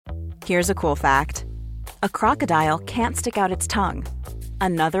Here's a cool fact. A crocodile can't stick out its tongue.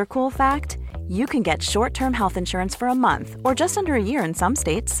 Another cool fact, you can get short-term health insurance for a month or just under a year in some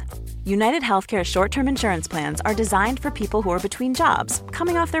states. United Healthcare short-term insurance plans are designed for people who are between jobs,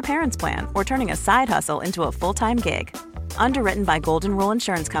 coming off their parents' plan, or turning a side hustle into a full-time gig. Underwritten by Golden Rule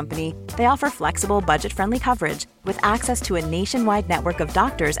Insurance Company, they offer flexible, budget-friendly coverage with access to a nationwide network of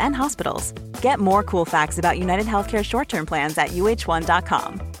doctors and hospitals. Get more cool facts about United Healthcare short-term plans at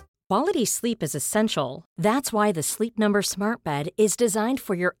uh1.com. Quality sleep is essential. That's why the Sleep Number Smart Bed is designed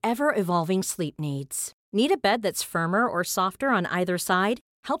for your ever-evolving sleep needs. Need a bed that's firmer or softer on either side?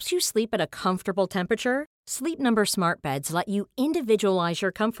 Helps you sleep at a comfortable temperature? Sleep Number Smart Beds let you individualize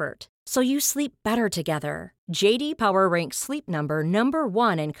your comfort, so you sleep better together. J.D. Power ranks Sleep Number number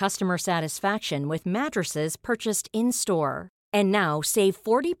 1 in customer satisfaction with mattresses purchased in-store. And now, save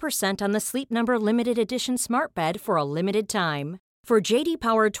 40% on the Sleep Number Limited Edition Smart Bed for a limited time. For J.D.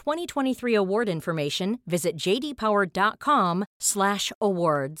 Power 2023 award information, visit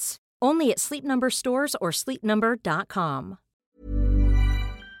jdpower.com/awards. Only at Sleep Number stores or sleepnumber.com.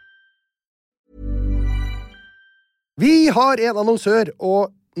 Vi har en annonsør, og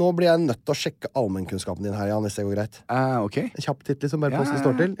nå blir jeg nødt til å sjekke allmennkunnskapen din her, Jan, hvis det går greit. Ok. En kjapp titt, liksom, bare på hvordan det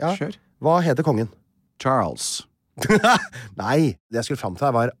står til. Ja. Kjør. Hva heter kongen? Charles. Nei, det jeg skulle fram til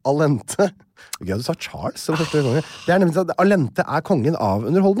her var Alente. Gøy, du sa Charles som første konge. Det er nemlig sånn at Alente er kongen av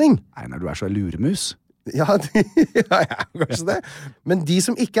underholdning. Nei, når du er så luremus. Ja, kanskje det. Men de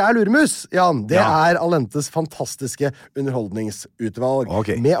som ikke er luremus, Jan, det er Alentes fantastiske underholdningsutvalg.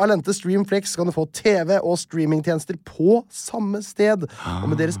 Ok. Med Alente Streamflex kan du få TV og streamingtjenester på samme sted. Og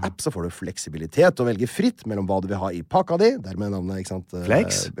med deres app så får du fleksibilitet og velge fritt mellom hva du vil ha i pakka di. Dermed navnet, ikke sant?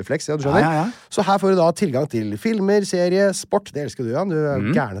 Flex. Flex, ja, du skjønner. Ja. Så her får du da tilgang til filmer, serie, sport. Det elsker du, Jan. Du er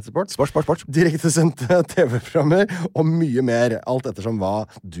gæren etter sport. Sport. Direktesendte TV-programmer og mye mer. Alt ettersom hva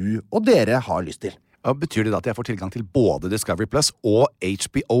du og dere har lyst til. Betyr det da at jeg får tilgang til både Discovery Plus og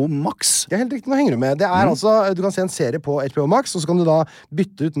HBO Max? Det er helt riktig, nå henger du med. Det er altså, du kan se en serie på HBO Max, og så kan du da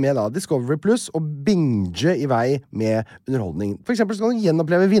bytte ut med da Discovery Plus og binge i vei med underholdning. For eksempel så kan du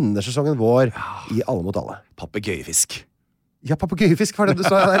gjenoppleve vinnersesongen vår i Alle mot alle. Papegøyefisk. Ja, papegøyefisk var det du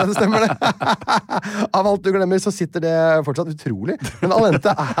sa der, det stemmer det. Av alt du glemmer, så sitter det fortsatt utrolig. Men Alente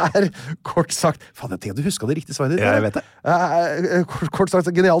er kort sagt... Faen, jeg tenker at du husker det riktige svaret ditt. Ja, jeg vet det. Kort sagt,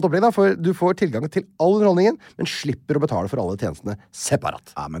 genialt opplegg da, for du får tilgang til all underholdningen, men slipper å betale for alle tjenestene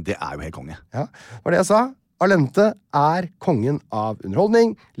separat. Ja, men det er jo helt konge. Ja, var det jeg sa. Alente er kongen av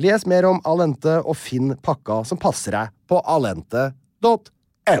underholdning. Les mer om Alente og finn pakka som passer deg på alente.no.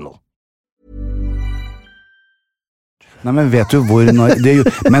 Nei, men vet du hvor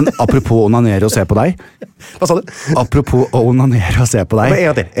Men apropos onanere og se på deg. Hva sa du? Apropos onanere og se på deg. En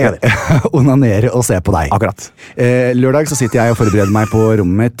gang til. Onanere og se på deg. Akkurat. Lørdag så sitter jeg og forbereder meg på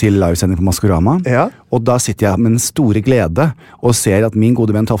rommet mitt til livesending på Maskorama. Ja. Og da sitter jeg med en store glede og ser at min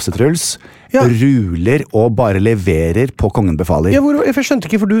gode venn Tofse-Truls ruler og bare leverer på Kongen befaler. Ja, jeg skjønte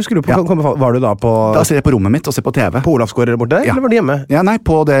ikke, for du skulle på var du da på... Da sitter jeg på rommet mitt og ser på TV. På Olavsgård borte, eller var det hjemme? Ja, nei,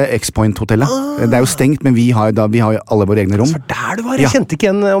 på det X-Point-hotellet. Det er jo stengt, men vi har jo alle våre egne rom. For der du var, jeg kjente ikke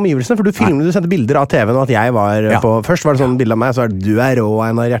igjen omgivelsene, for du sendte bilder av TV-en, og at jeg var på... Først var det sånn bilde av meg, så er det du er rå,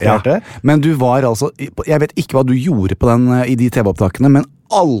 Einar, hjerte. Men du var altså... Jeg vet ikke hva du gjorde på i de TV-opptakene, men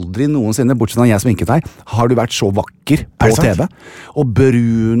aldri noensinne, bortsett fra jeg sminket deg, har du vært så vakker på TV. Og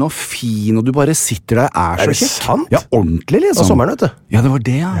brun og fin, og du bare sitter der, så kjekk. Sant? Ja, ordentlig liksom. Og sommeren, vet du. Ja, det var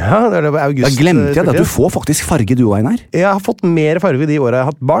det, Ja, det var august. Da glemte jeg det, at du får faktisk farge du, Einar. Jeg har fått mer farge de årene jeg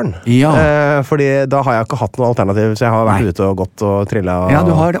har hatt barn. Ja. Fordi da har jeg ikke hatt noe alternativ, så jeg har vært ute og gått og trillet. Ja,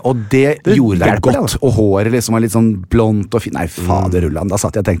 du har det, og det gjorde deg godt. Og håret liksom var litt sånn blondt og fint. Nei, fader rullan, da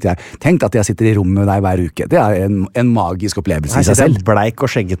tenkte at jeg sitter i rommet med deg hver uke. Det er en magisk opplevelse i seg selv. Bleik og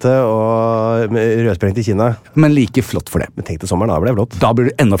skjeggete og rødsprengt i Kina. Men like flott for det. Men tenk til sommeren, da blir det flott. Da blir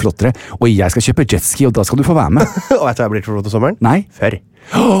det enda flottere, og jeg skal kjøpe jetski, og da skal du få være med. Og vet du hva jeg blir for flott til sommeren? Nei. Før.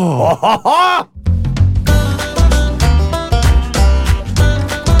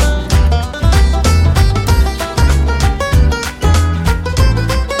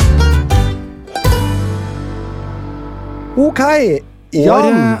 Ok,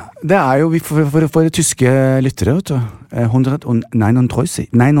 Jan. Det er jo for tyske lyttere, vet du. 139.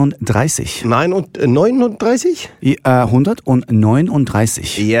 39? 139.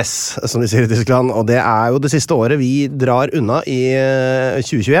 Yes, som de sier i Tyskland. Og det er jo det siste året vi drar unna i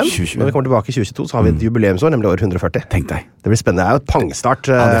 2021. Når vi kommer tilbake i 2022, så har vi et jubileumsår, nemlig år 140. Tenk deg. Det blir spennende. Det er jo et pangstart.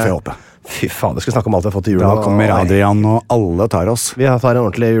 Ja, det får jeg håpe. Fy faen, vi skal snakke om alt vi har fått til jul. Da kommer Adrian, og alle tar oss. Vi tar en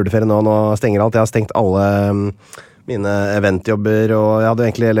ordentlig juleferie nå. Nå stenger alt. Jeg har stengt alle mine eventjobber, og jeg hadde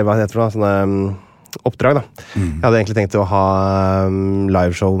egentlig, eller hva heter det for noe, sånne oppdrag da. Jeg hadde egentlig tenkt å ha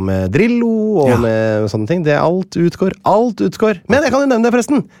liveshow med Drillo og med sånne ting. Det alt utgår. Men jeg kan jo nevne det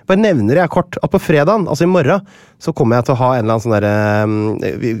forresten. Bare nevner jeg kort at på fredagen, altså i morgen, så kommer jeg til å ha en eller annen sånn der,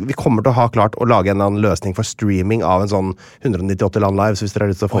 vi kommer til å ha klart å lage en eller annen løsning for streaming av en sånn 198 land live, så hvis dere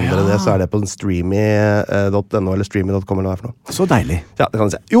har lyst til å få med dere det, så er det på streamy.no eller streamy.com eller hva for noe. Så deilig. Ja, det kan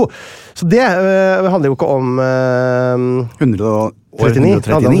du si. Jo, så det handler jo ikke om 139,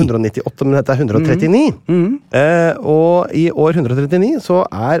 det handler om 198, men dette er 139. Og i år 139 så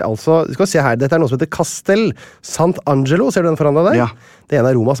er altså, skal vi se her, dette er noe som heter Castel Sant'Angelo, ser du den foran deg der? Ja. Det er en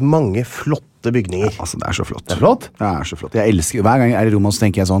av Romas mange flotte bygninger. Ja, altså, det er så flott. Det er flott? Det er så flott. Jeg elsker, hver gang jeg er i Roma så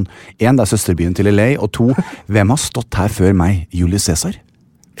tenker jeg sånn, 1, det er søsterbyen til LA, og 2, hvem har stått her før meg? Julius Caesar?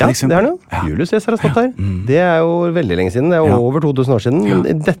 Ja, det er det. Ja. Julius Caesar har stått her. Det er jo veldig lenge siden, det er jo over 2000 år siden,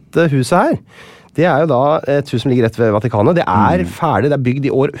 men dette huset her, det er jo da et hus som ligger rett ved Vatikanet. Det er ferdig, det er bygd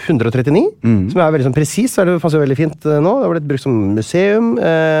i år 139, som er veldig sånn presis, så det passer jo veldig fint nå. Det har blitt brukt som museum,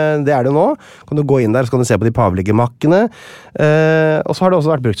 det er det nå. Kan du gå inn der, så kan du se på de pavelige makkene. Og så har det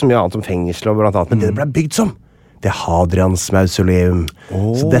også vært brukt som mye annet som fengsel og blant annet, men det ble bygd som. Det er Hadrians mausoleum.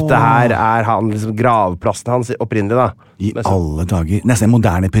 Så dette her er han, liksom, gravplassen hans opprinnelig da. I alle dager. Nesten en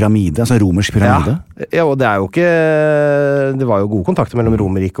moderne pyramide, altså romersk pyramide. Ja, og det er jo ikke, det var jo gode kontakter mellom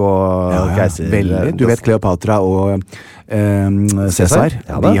Romerriket og keiser. Veldig. Du vet Kleopatra og Caesar,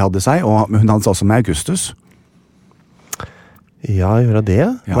 de hadde seg, og hun hadde seg også med Augustus. Ja, gjør det?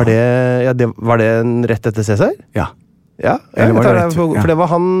 Var det rett etter Caesar? Ja. Ja, eller var det rett, for det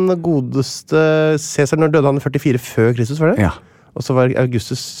var han godeste Caesar, når døde han 44 før Kristus, var det? Ja. Og så var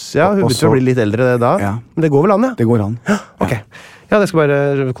Augustus, hun begynte å bli litt eldre da, men det går vel an, ja? Det går an. Ok. Ja, det skal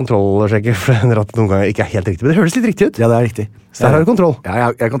bare kontrollsjekke, for det er at noen ganger ikke er helt riktig, men det høres litt riktig ut. Ja, det er riktig. Så der har du kontroll. Ja,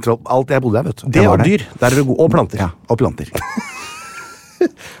 jeg har kontroll. Alt jeg bodde der, vet du. Det og dyr, der er du god. Og planter. Ja, og planter.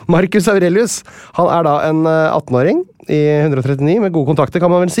 Marcus Aurelius, han er da en 18-åring i 139, med gode kontakter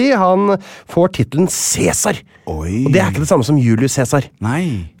kan man vel si. Han får titlen Caesar. Oi. Og det er ikke det samme som Julius Caesar.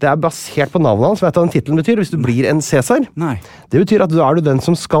 Nei. Det er basert på navnet hans, vet du hva den titlen betyr, hvis du blir en Caesar. Nei. Det betyr at du er den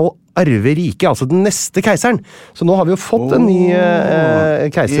som skal arve riket, altså den neste keiseren. Så nå har vi jo fått en ny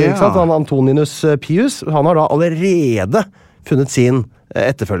keiser, ikke sant? Han Antoninus Pius, han har da allerede funnet sin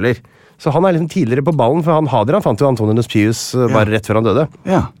etterfølger. Så han er liksom tidligere på ballen, for Hadrian fant jo Antoninus Pius bare rett før han døde.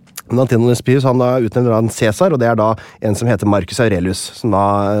 Ja. Men Antoninus Pius, han da utnevner en Caesar, og det er da en som heter Marcus Aurelius, som da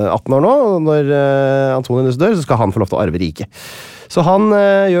er 18 år nå, og når Antoninus dør, så skal han få lov til å arve riket. Så han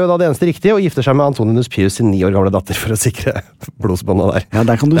gjør da det eneste riktige, og gifter seg med Antoninus Pius sin 9 år gamle datter, for å sikre blodsbåndet der. Ja,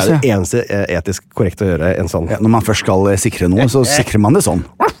 der kan du se. Det er det eneste etisk korrekt å gjøre en sånn. Ja, når man først skal sikre noe, så sikrer man det sånn.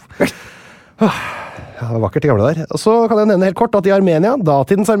 Ja, det var vakkert i gamle der. Og så kan jeg nevne helt kort at i Armenia,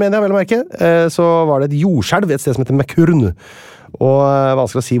 datidens Armenia, vel å merke, så var det et jordskjelv i et sted som heter Mekurn. Og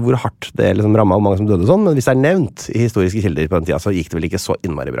vanskelig å si hvor hardt det liksom rammet og mange som døde sånn, men hvis det er nevnt i historiske kilder på den tida, så gikk det vel ikke så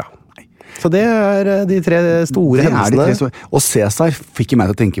innmari bra. Så det er de 3 store hendelsene. Og Caesar fikk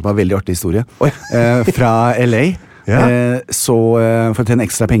meg til å tenke på en veldig artig historie. Fra LA. Så for å tjene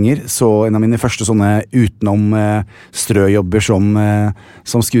ekstra penger, så en av mine første sånne utenom strøjobber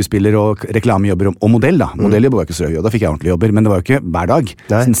som skuespiller og reklamejobber og modell da. Modelljobber var ikke strøjobb, da fikk jeg ordentlige jobber, men det var jo ikke hver dag,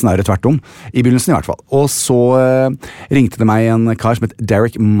 snarere tvert om, i begynnelsen i hvert fall. Og så ringte det meg en kar som het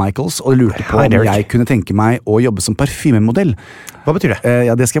Derek Michaels, og lurte på om jeg kunne tenke meg å jobbe som parfymemodell. Hva betyr det?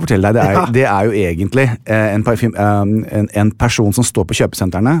 Ja, det skal jeg fortelle deg. Det er jo egentlig en person som står på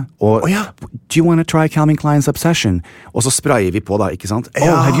kjøpesentrene og Do you want to try Calvin Klein's Obsession? Og så sprayer vi på da, ikke sant?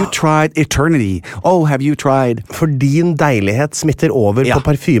 Oh, have you tried Eternity? Oh, have you tried... For din deilighet smitter over på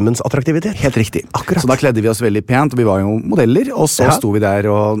parfymens attraktivitet. Helt riktig. Akkurat. Så da kledde vi oss veldig pent, og vi var jo modeller, og så sto vi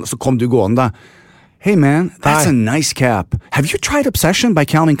der, og så kom du gående da. Hey man, that's a nice cap. Have you tried Obsession by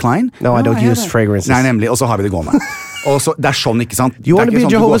Calvin Klein? No, I don't use fragrances. Nei, nemlig, og så har vi det gående. Og så, det er sånn, ikke sant? You wanna be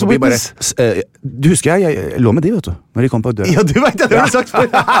Jehovah's Witness? Du husker jeg lå med de, vet du, når de kom på døra. Ja, du vet det, det har du sagt før.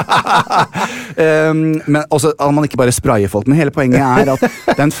 Men også, at man ikke bare sprayer folk, men hele poenget er at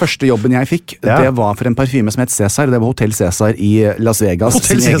den første jobben jeg fikk, det var for en parfyme som het Caesar, det var Hotel Caesar i Las Vegas.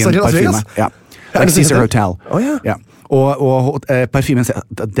 Hotel Caesar i Las Vegas? Ja. Like Caesar Hotel. Ja. Og parfymen,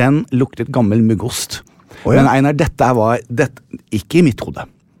 den luktet gammel muggost. Men Einar, dette var ikke i mitt hode.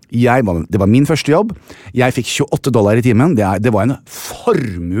 Det var min første jobb. Jeg fikk $28 i timen. Det var en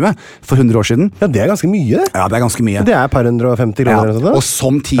formue for 100 år siden. Ja, det er ganske mye. Ja, det er ganske mye. Det er par 150 kroner. Ja. Og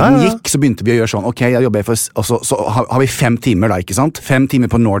som tiden gikk, så begynte vi å gjøre sånn. Ok, jeg jobber og så har vi 5 timer da, ikke sant? 5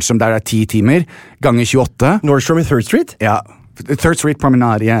 timer på Nordstrom, der det er 10 timer. Ganger 28. Nordstrom i Third Street? Ja. Third Street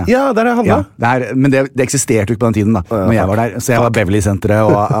Promenade, Ja, der er han da. Men det eksisterte jo ikke på den tiden da, når jeg var der. Så jeg var Beverly-senteret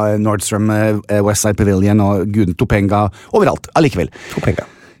og Nordstrom, Westside Pavilion og Guden Topanga, overalt, allikevel.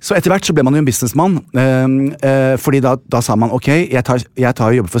 Topanga. Så etter hvert så ble man jo en businessmann, fordi da sa man, ok, jeg tar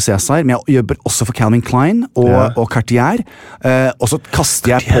og jobber for Cæsar, men jeg jobber også for Calvin Klein og Cartier, og så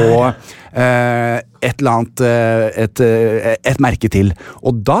kaster jeg på et eller annet, et merke til.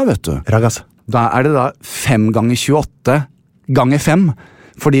 Og da, vet du, Ragas. da er det da 5 ganger 28 ganger 5,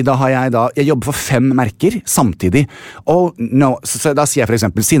 fordi da har jeg jobber for 5 merker samtidig. Og no, så da sier jeg for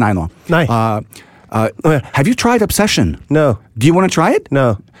eksempel, si nei nå. Nei. Have you tried Obsession? No. Do you want to try it?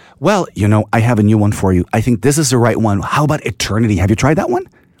 No. Well, you know, I have a new one for you. I think this is the right one. How about Eternity? Have you tried that one?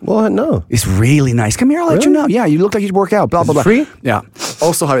 Well, no. It's really nice. Come here, I'll let you know. Yeah, you look like you work out. Blah, blah, blah. Is it free? Ja,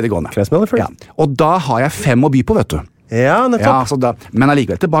 og så har vi det gående. Can I smell it first? Ja. Og da har jeg 5 å by på, vet du. Ja, nettopp. Ja, så da, men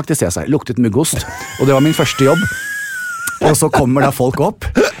allikevel, tilbake til Cæsar. Luktet muggost, og det var min første jobb. Og så kommer da folk opp.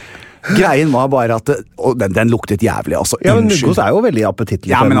 Greien var bare at og den luktet jævlig, altså. Ja, men muggost er jo veldig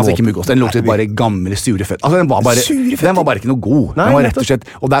appetittlig. Ja, men altså ikke muggost. Den luktet bare gamle, sure føtter. Altså, den var bare ikke noe god. Nei, den var rett og slett,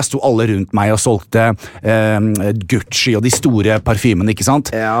 og der sto alle rundt meg og solgte Gucci og de store parfymene, ikke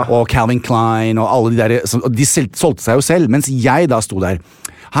sant? Ja. Og Calvin Klein og alle de der, og de solgte seg jo selv, mens jeg da sto der.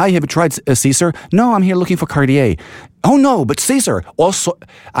 Hi, have you tried Caesar? No, I'm here looking for Cartier. Oh no, but Caesar! Og så,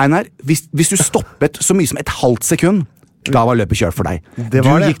 Einar, hvis du stoppet så mye som et halvt sekund, da var løpet kjørt for deg. Du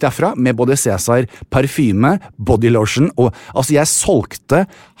gikk derfra med både Cæsar, parfyme, bodylotion, og altså jeg solgte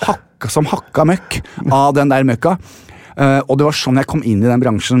som hakka møkk av den der møkka. Og det var sånn jeg kom inn i den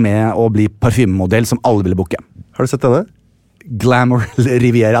bransjen med å bli parfymemodell som alle ville bukke. Har du sett denne? Glamour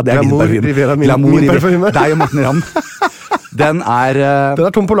Riviera, det er Glamour min parfyme. Riviera, Glamour min Riviera. parfyme. Det er jo Morten Ramm. Den er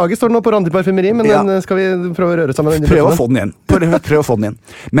tom på laget, står den nå på Randi Parfymeri, men den skal vi prøve å røre sammen. Prøv å få den igjen. Prøv å få den igjen.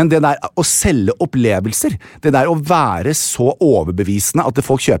 Men det der å selge opplevelser, det der å være så overbevisende at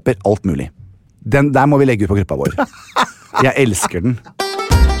folk kjøper alt mulig, der må vi legge ut på gruppa vår. Jeg elsker den.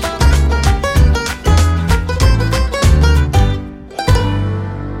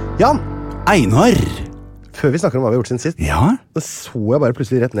 Jan! Einar! Før vi snakker om hva vi har gjort siden sist, Ja? da så jeg bare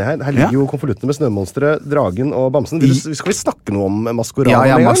plutselig rett ned her. Her ligger jo konvoluttene med Snømonsteret, Dragen og Bamsen. Skal vi snakke noe om Maskorama?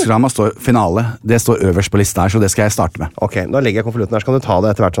 Ja, Maskorama står finale. Det står øverst på lista her, så det skal jeg starte med. Ok, da legger jeg konvolutten her, så kan du ta det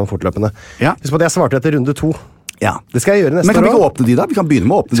etter hvert sånn fortløpende. Ja. Husk på at jeg svarte etter runde 2. Ja. Det skal jeg gjøre neste Men kan vi år ikke også. åpne de da? Vi kan begynne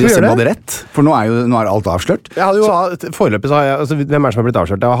med å åpne Skal de vi og se om gjøre vi hadde rett. For nå er alt avslørt. Jeg hadde jo, foreløpig så har jeg, altså, hvem er det som har blitt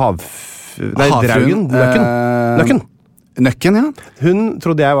avslørt? Det var Draugen? Nøkken. Nøkken, ja. Hun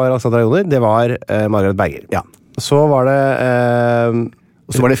trodde jeg var Alexandra Joner, det var Margaret Berger. Ja. Så var det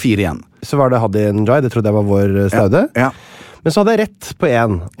Og så var det 4 igjen. Så var det Hadi Njay, det trodde jeg var vår Staude. Ja. Men så hadde jeg rett på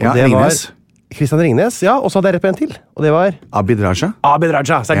en, og Ja, det Ringnes. var Kristian Ringnes. Ja, og så hadde jeg rett på en til, og det var Abid Raja. Abid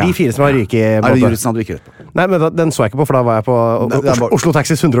Raja. Så det er Ja. de 4 som har ryket. Er det Juritzen hadde vi ikke rett på? Nei, men den så jeg ikke på, for da var jeg på Det er bare- Oslo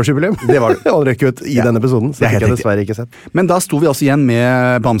Taxis 100-årsjubileum. Det var det. Og den røk ut i Ja. denne episoden, så Det er det fikk helt jeg dessverre ikke sett. Men da sto vi altså igjen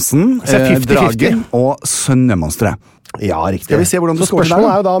med Bamsen, Så det er 50-50. Dragen og Snømonsteret. Ja, riktig. Skal vi se hvordan du så scorer der, spørsmålet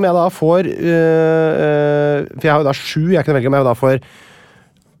da? er jo da om jeg da får for jeg har jo da 7, jeg kan velge om jeg da får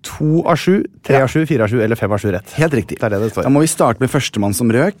 2 av 7, 3 av 7, 4 av 7 eller 5 av 7 rett. Helt riktig. Det er det står. Da må vi starte med førstemann som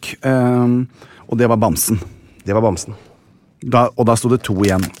røk, og det var Bamsen. Det var Bamsen. Og da sto det 2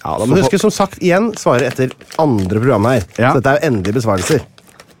 igjen. Ja, da må du huske, som sagt, igjen svare etter andre program her. Ja. Så dette er jo endelige besvarelser.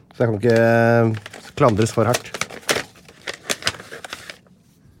 Så jeg kan ikke klandres for hardt.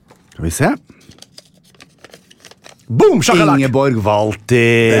 Skal vi se. Boom, shakalak! Ingeborg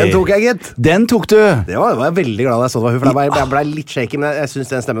Walter. Den tok jeg, gitt. Den tok du. Det var jeg veldig glad da jeg så det var hun, for jeg ble litt shaky, men jeg synes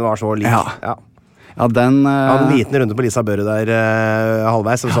den stemmen var så lik. Ja. Ja, den Jeg hadde en liten runde på Lisa Børre der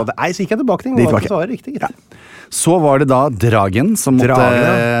halvveis, og så gikk jeg tilbake til den. Tilbake. Så var det riktig, gitt. Ja. Så var det da Dragen som måtte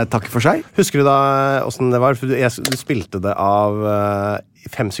Dragen, takke for seg. Husker du da hvordan det var? For du spilte det av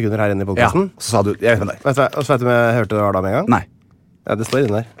 5 sekunder her inne i podcasten. Så sa du jeg vet med deg. Og så vet du om jeg hørte det var da med en gang? Nei. Ja, det står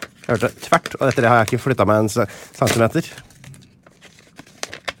inne der. Jeg hørte tvert, og etter det har jeg ikke flyttet meg en centimeter.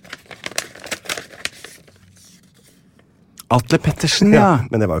 Atle Pettersen, ja.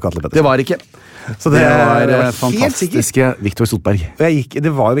 Men det var jo ikke Atle Pettersen. Det var ikke. Så Det var helt fantastiske Viktor Sotberg.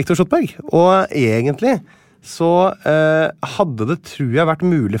 Det var jo Viktor Sotberg, og egentlig så hadde det, tror jeg, vært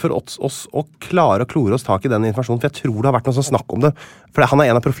mulig for oss å klare å klore oss tak i den informasjonen, for jeg tror det har vært noe sånn snakk om det. For han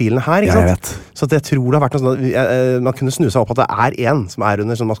er en av profilene her, ikke Ja, jeg sant? Så jeg tror det har vært noe sånn at man kunne snu seg opp at det er en som er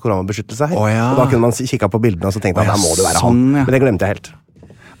under sånn Maskorama-beskyttelse her. Å, ja. Og da kunne man kikket på bildene og så tenkte Å, ja, at da må det være sånn, han. ja. Men det glemte jeg helt.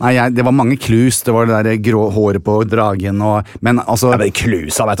 Nei, det var mange clues. Det var det der grå håret på dragen og Men altså Ja, men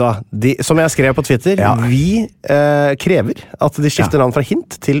klusa, vet du hva. Som jeg skrev på Twitter, Ja. vi krever at de skifter navn fra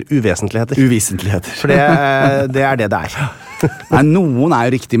hint til uvesentligheter. Uvesentligheter. For det er det det er. Nei, noen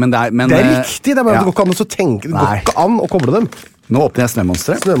er jo riktig, men det er Det er riktig! Det er bare ja. at det går ikke an å tenke. Det går Nei. ikke an å koble dem. Nå åpner jeg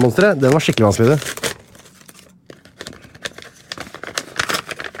Snømonsteret. Snømonsteret, den var skikkelig vanskelig. Det.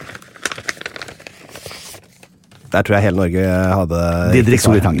 Der tror jeg hele Norge hadde Didrik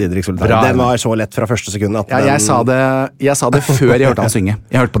Solli Tangen. Den var så lett fra første sekund at jeg sa det før jeg hørte han synge.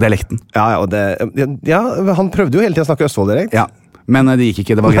 Jeg hørte på dialekten. Ja, han prøvde jo hele tiden å snakke Østfold-dialekt. Ja, men det gikk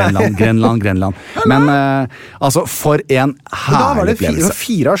ikke. Det var Grenland. Men altså, for en herlig opplevelse.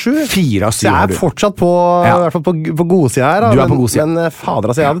 4 av 7. 4 av 7. Så jeg er fortsatt på, i hvert fall på godsida her. Du er på godsida. Men fader,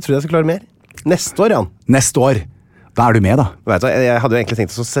 altså, jeg hadde trodd jeg skulle klare mer. Neste år, Jan. Neste år. Da er du med, da. Vet du, jeg hadde jo egentlig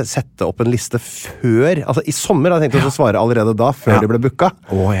tenkt å sette opp en liste før. Altså, i sommer hadde jeg tenkt å svare allerede da, før de ble booka.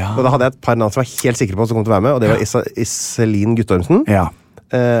 Ja. Og da hadde jeg et par navn som var helt sikre på som kom til å være med, og det var Iselin Guttormsen. Ja.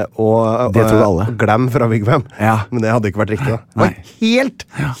 Og det trodde alle. Glam fra Big Fam. Ja. Men det hadde ikke vært riktig da. Nei. Jeg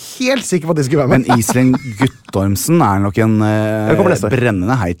var helt sikker på at de skulle være med. Men Iselin Guttormsen er nok en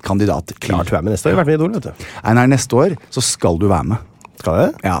brennende heit kandidat. Klart hun er med neste år. Jeg har vært med i Idol, vet du. Nei, neste år så skal du være med. Skal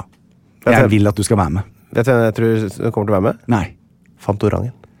jeg? Ja. Jeg vil at du skal være med. Vet du jeg tror du kommer til å være med? Nei.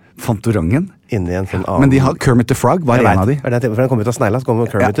 Fantorangen? Inni en sånn annen... Men de har Kermit the Frog, var en av de. For den kommer ut av snegla, så kommer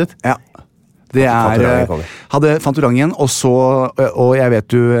Kermit ut. Ja. Det hadde Fantorangen, og jeg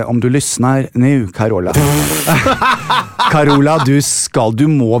vet om du lysner nå, Carola. Carola, du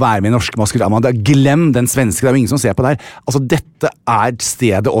må være med i Norske Maskorama. Glem den svenske, det er jo ingen som ser på der. Altså, dette er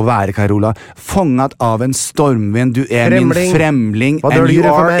stedet å være, Carola. Fanget av en stormvind, du er min fremling, and you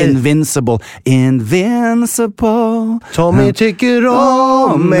are invincible. Invincible. Tommy tykker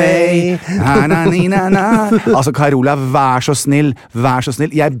om meg. Altså, Carola, vær så snill.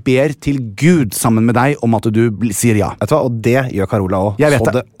 Jeg ber til Gud sammen med deg om at du sier ja. Vet du hva, og det gjør Carola også. Jeg vet så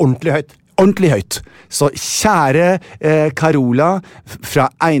det ordentlig høyt. Ordentlig høyt. Så kjære Carola, fra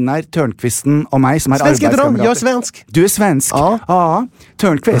Einar Tørnqvisten og meg, som er arbeidskamerater. Jeg er svensk. Du er svensk? Ja.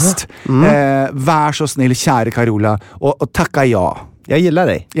 Tørnqvist. Vær så snill, kjære Carola, og takka ja. Jeg gillar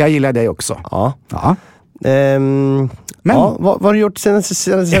deg. Jeg gillar deg også. Ja. Men hva har du gjort siden sist?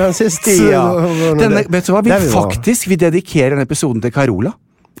 Vet du hva, vi dedikerer denne episoden til Carola.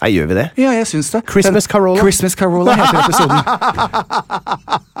 Nei, gjør vi det? Ja, jeg syns det. Christmas Carola heter episoden.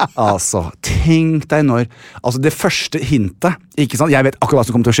 Altså, tenk deg når. Altså, det første hintet, ikke sant? Jeg vet akkurat hva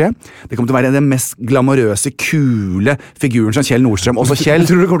som kommer til å skje. Det kommer til å være den mest glamorøse, kule figuren som Kjell Nordstrøm. Også Kjell.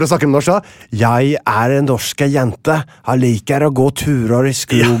 Tror du kommer til å snakke med norsk da? Jeg er en norske jente. Jeg liker å gå turer i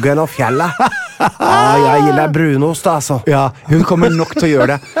skogen og fjellet. Jeg gillar brunost, altså. Ja, hun kommer nok til å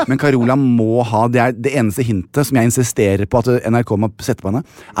gjøre det. Men Carola må ha, det er det eneste hintet som jeg insisterer på at NRK må sette på henne,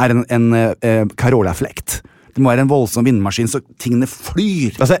 er en Carola-flekt. Det må være en voldsom vindmaskin, så tingene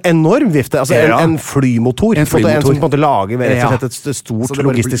flyr. Altså enorm vifte, altså en flymotor. En som på en måte lager rett og slett et stort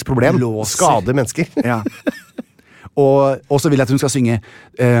logistisk problem. Skader mennesker. Ja. Og så vil jeg at hun skal synge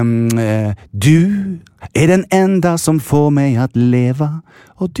Du er den enda som får meg at leve,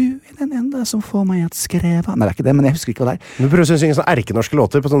 og du er den enda som får meg at skreve. Nei, det er ikke det, men jeg husker ikke hva det er. Du prøver å synge sånne erkenorske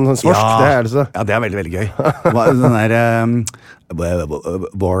låter på sånn svorsk. Ja, det er veldig, veldig gøy. Den der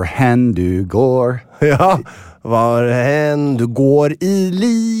Hvor hen du går. Ja, hvor hen du går i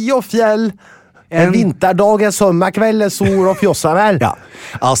li og fjell. En vinterdag, en sommerkveld, sol og fjossa vel. Ja,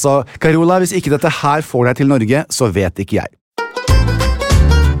 altså, Carola, hvis ikke dette her får deg til Norge, så vet ikke jeg.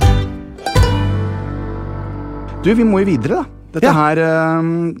 Du, vi må jo videre da. Dette her...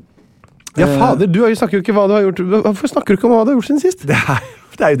 ja, fader, du snakker jo ikke hva du har gjort. Hvorfor snakker du ikke om hva du har gjort siden sist? Det er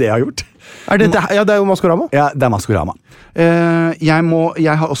jo det jeg har gjort. Ja, det er jo Maskorama. Ja, det er Maskorama.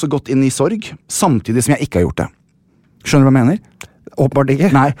 Jeg har også gått inn i sorg, samtidig som jeg ikke har gjort det. Skjønner du hva jeg mener? Åpenbart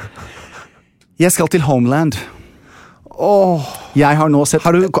ikke. Nei. Jeg skal til Homeland. Jeg har nå sett...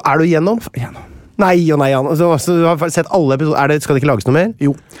 Er du igjennom? Igjennom. Nei og nei, Jan. Så du har sett alle episoder. Skal det ikke lages noe mer?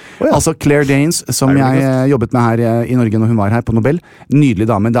 Jo. Altså Claire Danes, som jeg jobbet med her i Norge når hun var her på Nobel. Nydelig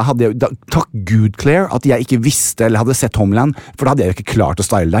dame. Takk Gud, Claire, at jeg ikke visste eller hadde sett Homeland, for da hadde jeg jo ikke klart å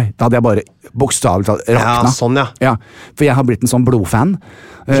style deg. Da hadde jeg bare bokstavelig talt rakna. Ja, sånn, ja. For jeg har blitt en sånn blodfan.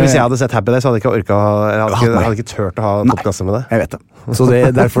 Hvis jeg hadde sett Happy Days, så hadde jeg ikke orket. Jeg hadde ikke tørt å ha podkastet med det. Jeg vet det. Så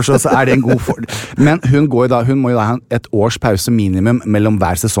derfor så er det en god Men hun må jo da ha et års pause minimum mellom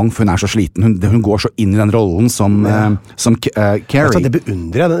hver sesong, for hun er så sliten. Hun går så inn i den rollen som Carrie. Altså, det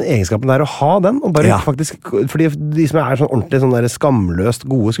beundrer jeg, den egenskapen der, å ha den. Og bare faktisk, fordi de som er sånn ordentlig sånn der skamløst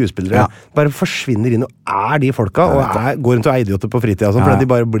gode skuespillere, bare forsvinner inn og er de folka, og går rundt og er idioter på fritida, fordi de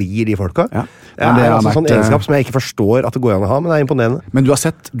bare blir de folka. Det er altså sånn egenskap som jeg ikke forstår at det går an å ha, men det er imponerende. Men du har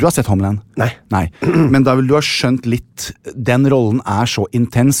sett Homeland? Nei. Men da vil du ha skjønt litt, den rollen er så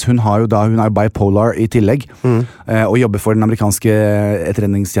intens. Hun er jo bipolar i tillegg, og jobber for den amerikanske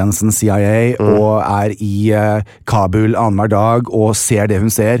etterretningstjenesten CIA, og er i Kabul annenhver dag, og ser det hun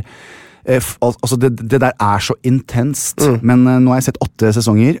ser. Altså det der er så intenst. Men nå har jeg sett 8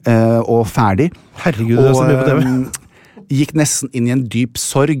 sesonger, og ferdig. Herregud, det er så mye på TV. gikk nesten inn i en dyp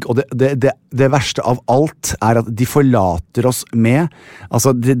sorg, og det verste av alt er at de forlater oss med,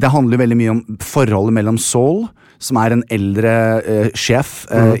 altså det handler veldig mye om forholdet mellom Saul, som er en eldre sjef,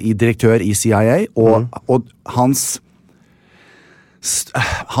 direktør i CIA, og hans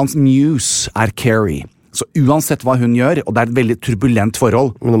muse er Carrie. Så uansett hva hun gjør, og det er et veldig turbulent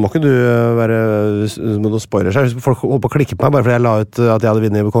forhold. Men nå må ikke du må du spoile seg. Folk holdt på å klikke på meg bare fordi jeg la ut at jeg hadde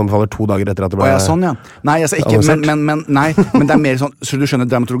vunnet Kongen befaler 2 dager etter at det ble... Sånn, ja. Nei, altså ikke, men det er mer sånn, så du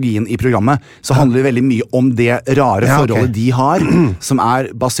skjønner dramaturgien i programmet, så handler det veldig mye om det rare forholdet de har, som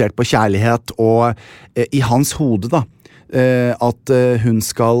er basert på kjærlighet, og i hans hode da, at hun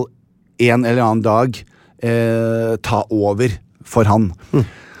skal en eller annen dag ta over for han.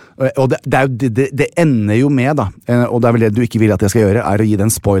 Og det ender jo med da, og det er vel det du ikke vil at jeg skal gjøre, er å gi den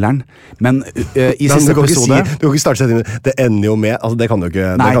spoileren, men i siste episode du kan ikke starte setningen, det ender jo med, altså det kan du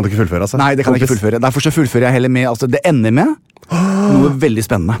ikke fullføre altså. Nei, det kan jeg ikke fullføre, derfor så fullfører jeg heller med, altså det ender med noe veldig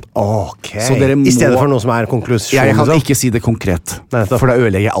spennende. Ok, så dere må, i stedet for noe som er konklusjon. Jeg kan ikke si det konkret, for da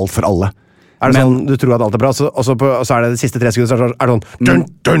ødelegger jeg alt for alle. Er det sånn, du tror at alt er bra, og så er det de siste 3 skudd, så er det sånn dun,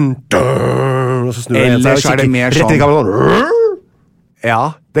 dun, dun, og så snur det ellers er det mer sånn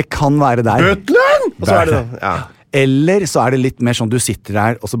ja, det kan være der. Bøtlen! Og så er det sånn, ja. Eller så er det litt mer sånn, du sitter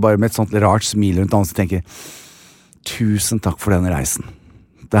der, og så bare med et sånt rart smil rundt annet, og tenker, tusen takk for denne reisen.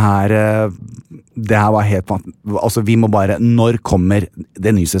 Det her var helt... Altså, vi må bare... Når kommer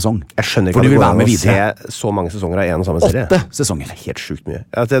det ny sesong? Jeg skjønner ikke at du vil være med videre. Se så mange sesonger av en og samme serie. 8 sesonger. Det er helt sjukt mye.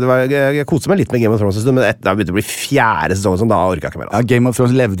 Jeg koste meg litt med Game of Thrones, men det begynte å bli 4. sesong, så da orker jeg ikke mer. Altså. Ja, Game of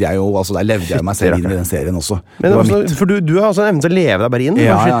Thrones levde jeg jo, altså der levde jeg jo meg selv inn i den serien også. Men også, for du har altså en evne til å leve deg bare inn.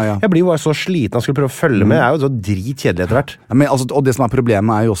 Ja. Jeg blir jo bare så sliten og skulle prøve å følge med. Jeg er jo så dritkjedelig etter hvert. Ja, men, altså, og det som er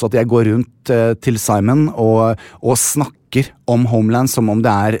problemet er jo også at jeg går rundt til Simon og snakker om Homeland som om det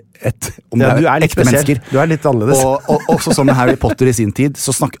er ekte mennesker. Du er litt annerledes. Og også som Harry Potter i sin tid,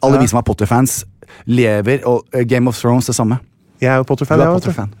 så snakker alle vi som er Potter-fans lever, og Game of Thrones det samme. Jeg er jo Potter-fan. Du er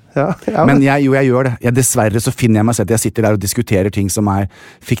Potter-fan. Ja. Men jeg gjør det. Dessverre så finner jeg meg selv at jeg sitter der og diskuterer ting som er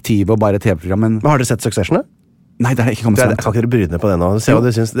fiktive og bare TV-program. Men har dere sett Succession? Nei, det har jeg ikke kommet så langt. Kan ikke dere bryte ned på det nå? Se hva du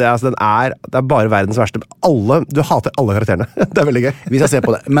synes. Det er bare verdens verste. Du hater alle karakterene. Det er veldig gøy. Hvis jeg ser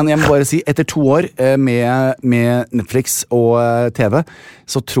på det. Men jeg må bare si, etter 2 år med Netflix og TV,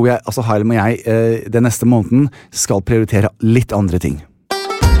 så tror jeg, altså Harlem og jeg, den neste måneden skal prioritere litt andre ting.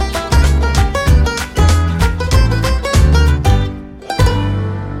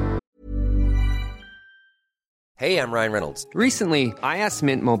 Hey, I'm Ryan Reynolds. Recently, I asked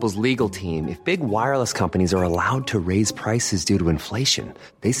Mint Mobile's legal team if big wireless companies are allowed to raise prices due to inflation.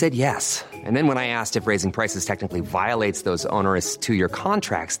 They said yes. And then when I asked if raising prices technically violates those onerous 2-year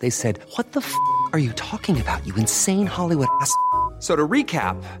contracts, they said, what the f*** are you talking about, you insane Hollywood ass f- So to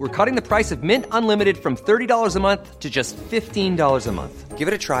recap, we're cutting the price of Mint Unlimited from $30 a month to just $15 a month. Give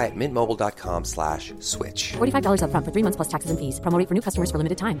it a try at mintmobile.com/switch. $45 up front for 3 months plus taxes and fees. Promo rate for new customers for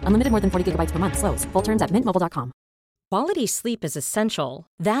limited time. Unlimited more than 40 gigabytes per month. Slows full terms at mintmobile.com. Quality sleep is essential.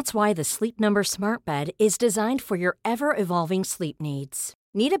 That's why the Sleep Number Smart Bed is designed for your ever-evolving sleep needs.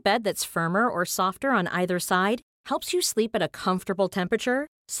 Need a bed that's firmer or softer on either side? Helps you sleep at a comfortable temperature?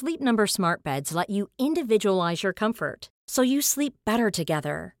 Sleep Number Smart Beds let you individualize your comfort, so you sleep better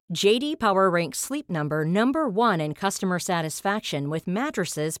together. J.D. Power ranks Sleep Number #1 in customer satisfaction with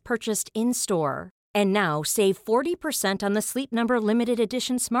mattresses purchased in-store. And now, save 40% on the Sleep Number Limited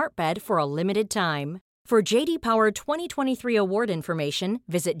Edition Smart Bed for a limited time. For J.D. Power 2023 award information,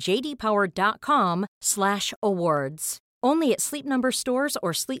 visit jdpower.com/awards. Only at Sleep Number stores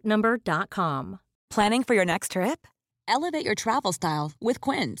or sleepnumber.com. Planning for your next trip? Elevate your travel style with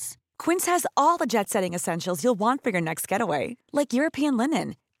Quince. Quince has all the jet-setting essentials you'll want for your next getaway, like European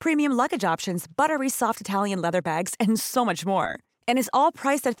linen, premium luggage options, buttery soft Italian leather bags, and so much more. And is all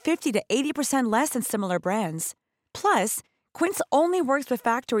priced at 50 to 80% less than similar brands. Plus, Quince only works with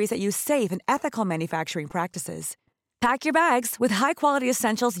factories that use safe and ethical manufacturing practices. Pack your bags with high-quality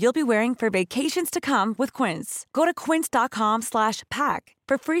essentials you'll be wearing for vacations to come with Quince. Go to quince.com/pack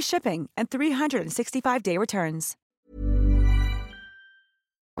for free shipping and 365-day returns.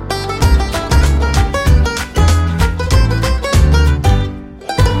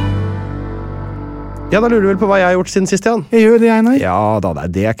 Ja, da lurer du vel på hva jeg har gjort siden sist, Jan? Jeg gjør det, Einar. Ja, da,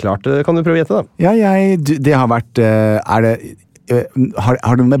 det er klart. Kan du prøve å gjette, da? Ja, det har vært har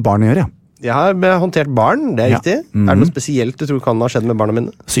det med barn å gjøre? Jeg har håndtert barn, det er riktig. Er det noe spesielt du tror kan ha skjedd med barna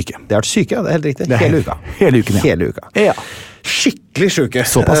mine? Syke. Det har vært syke, ja, det er helt riktig. Hele uka. Hele uken, ja. Hele uka. Ja. Skikkelig syke.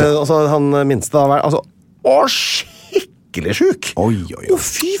 Såpass, ja. Altså, han minste har vært, skikkelig syk. Oi.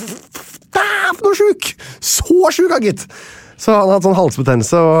 Fy dæven og syk! Så syk, gitt! Så han hadde sånn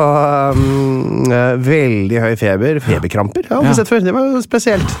halsbetennelse og veldig høy feberkramper. Jeg har aldri sett før. Det var jo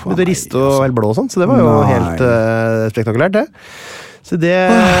spesielt. Begynte å riste og være blå og sånt, så det var jo helt spektakulært, det. Så det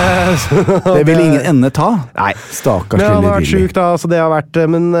vil ingen ende ta. Nei. Stakkars lille Willy. Men han har vært syk da, så det har vært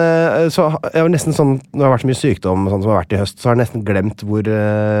men så jeg var nesten sånn, når det har vært så mye sykdom sånn, som har vært i høst, så har jeg nesten glemt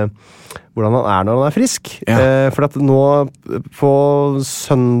hvordan han er når han er frisk. For at nå på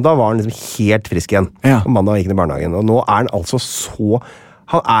søndag var han liksom helt frisk igjen. Og mandag gikk han i barnehagen. Og nå er han altså så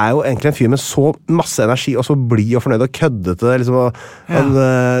han er jo egentlig en fyr med så masse energi og så blid og fornøyd og køddete liksom,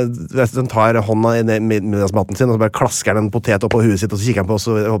 han tar hånda i middagsmaten sin og så bare klasker han en potet opp på huet sitt og så kikker han på oss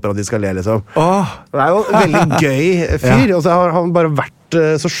og håper at de skal le liksom. Det er jo en veldig gøy fyr og så har han bare vært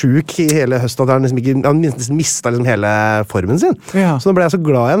så syk i hele høsten at han liksom mistet liksom hele formen sin. Så nå ble jeg så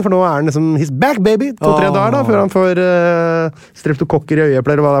glad igjen, for nå er han liksom he's back baby, 2-3 dager da før han får streptokokker i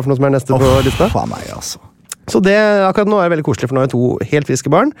øyeepler og hva det er for noe som er neste på lista. Faen meg, altså. Så det, akkurat nå er det veldig koselig, for nå er jeg 2 helt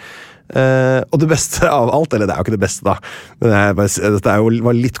friske barn. Og det beste av alt, eller det er jo ikke det beste da, men det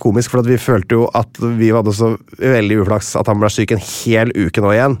var litt komisk, for at vi følte jo at vi hadde så veldig uflaks at han ble syk en hel uke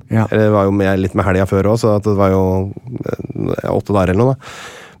nå igjen. Det var jo litt med helga før også, så at det var jo 8 dager eller noe da.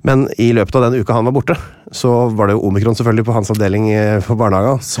 Men i løpet av den uka han var borte, så var det jo omikron selvfølgelig på hans avdeling på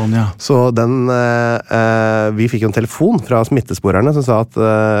barnehagen. Sånn, ja. Så vi fikk jo en telefon fra smittesporerne som sa at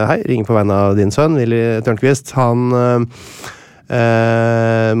hei, ring på vegne av din sønn, Willy Tørnquist. Han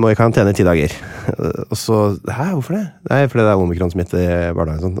må i karantene i 10 dager. Og så, hvorfor det? Nei, fordi det er omikron-smitte i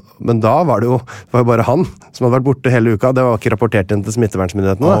barnehagen. Men da var det jo bare han som hadde vært borte hele uka. Det var ikke rapportert inn til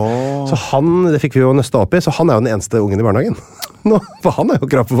smittevernsmyndighetene. Så det fikk vi jo nøste opp i, så han er jo den eneste ungen i barnehagen. Nå, for han er jo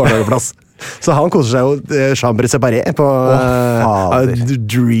kraft på barnehageplass. Så han koser seg jo chambre separé på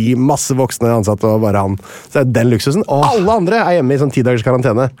Dream, masse voksne ansatte og bare han. Så det er den luksusen. Alle andre er hjemme i sånn 10 dagers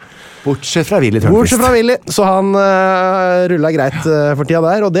karantene. Bortsett fra Willy Tørnquist. Bortsett fra Willy, så han rullet greit for tida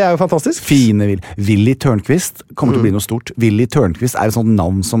der, og det er jo fantastisk. Fine Willy. Willy Tørnquist kommer til å bli noe stort. Willy Tørnquist er et sånt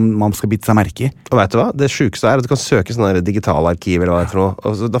navn som man skal bite seg merke i. Og vet du hva? Det sykeste er at du kan søke sånne digitalarkiv eller hva det er for noe.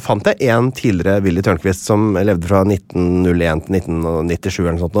 Og så, da fant jeg en tidligere Willy Tørnquist som levde fra 1901 til 1997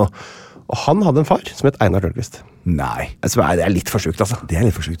 eller noe sånt nå. Og han hadde en far som het Einar Tørnquist. Nei. Altså, det er litt for sykt, altså. Det er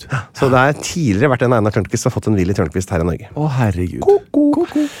litt for sykt. Så det er tidligere vært en Einar Tørnquist som har fått en Willy Tørnquist her i Norge. Å, herregud. Ko-ko.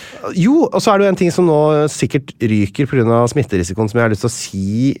 Jo, og så er det jo en ting som nå sikkert ryker på grunn av smitterisikoen som jeg har lyst til å si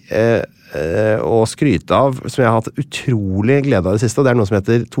og skryte av, som jeg har hatt utrolig glede av det siste, og det er noe som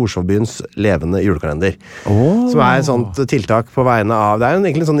heter Torshovbyens levende julekalender. Som er et sånt tiltak på vegne av, det er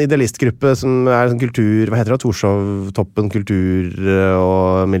egentlig en sånn idealistgruppe som er sånn kultur, hva heter det, Torshov-toppen kultur-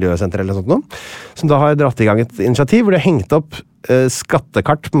 og miljøsenter eller sånt noe, som da har dratt i gang et initiativ hvor de har hengt opp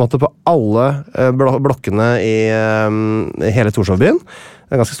skattekart på en måte på alle blokkene i hele Torshovbyen.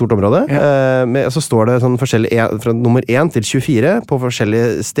 Det er et ganske stort område. Så står det sånn forskjellig fra nummer 1 til 24 på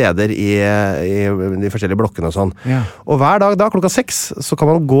forskjellige steder i de forskjellige blokkene og sånn. Og hver dag da, klokka 6, så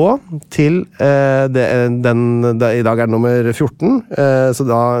kan man gå til i dag er det nummer 14, så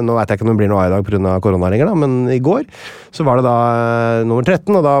da, nå vet jeg ikke om det blir noe av i dag på grunn av korona lenger da, men i går så var det da nummer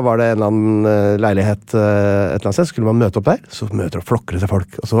 13, og da var det en eller annen leilighet et eller annet sted, så skulle man møte opp der, så møter opp flokker til folk,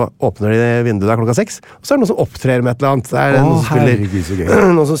 og så åpner de vinduet der klokka 6, og så er det noen som opptrer med et eller annet. Det er noen som spiller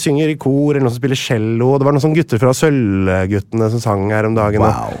noen som synger i kor, eller noen som spiller cello, og det var noen sånne gutter fra Sølvguttene som sang her om dagen.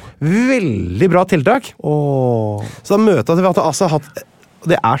 Wow. Veldig bra tiltak. Så da møtet at vi hadde altså hatt,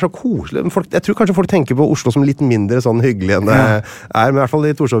 det er så koselig. Jeg tror kanskje folk tenker på Oslo som litt mindre sånn hyggelig enn det er, men i hvert fall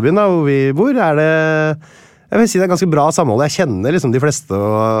i Torshovbyen da, hvor vi bor, er det, jeg vil si det er ganske bra samhold. Jeg kjenner liksom de fleste,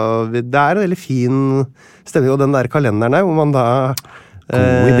 og det er en veldig fin stemning, og den der kalenderen der, hvor man da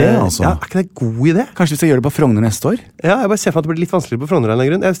God idé, altså. Ja, er ikke det god idé? Kanskje vi skal gjøre det på Frogner neste år? Ja, jeg bare ser for meg at det blir litt vanskeligere på Frogner enn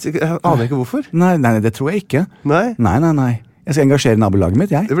grunn. Jeg aner ikke hvorfor. Nei, det tror jeg ikke. Nei. Jeg skal engasjere nabolaget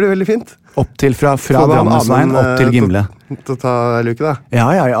mitt, jeg. Det blir veldig fint. Opp til fra Drammensveien opp til Gimle. Til å ta en luke, da. Ja,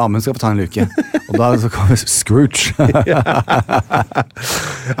 Amund skal få ta en luke. Og da så kommer Scrooge. Ja,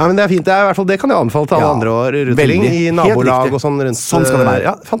 men det er fint. Det kan jeg anbefale til alle andre år rundt omkring i nabolag og sånn rundt. Sånn skal det være.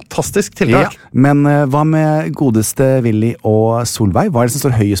 Ja, fantastisk tiltak. Ja. Men hva med godeste Willy og Solveig? Hva er det som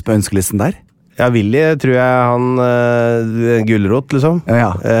står høyest på ønskelisten der? Ja, Willy tror jeg han gulrot, liksom.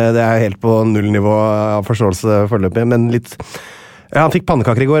 Ja. Det er helt på nullnivå av forståelse foreløpig, men litt. Ja, han fikk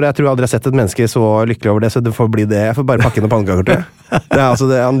pannekaker i går. Jeg tror jeg aldri har sett et menneske så lykkelig over det, så det får bli det. Jeg får bare pakke inn noen pannekaker til. Det er altså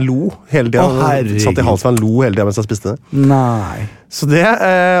det, han lo hele tiden. Han satt i halsen, han lo hele tiden mens han spiste det. Nei. Så det,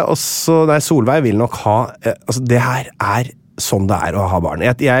 også, Solveig vil nok ha, altså det her er sånn det å ha barn.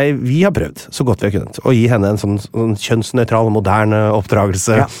 Vi har prøvd så godt vi har kunnet å gi henne en sånn kjønnsnøytral, moderne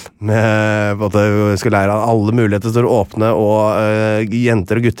oppdragelse med både skal lære alle muligheter til å åpne, og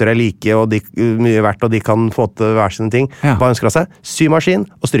jenter og gutter like, og de mye verdt, og de kan få til hver sine ting. Hva ønsker hun seg? Symaskin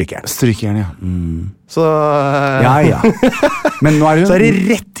og strykejern. Strykejern, ja. Så Men nå så det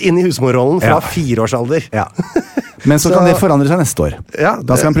rett inn i husmorrollen fra 4 års alder. Men så kan det forandre seg neste år.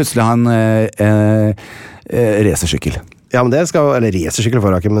 Da skal han plutselig ha en racersykkel. Ja, men det skal, eller racersykkel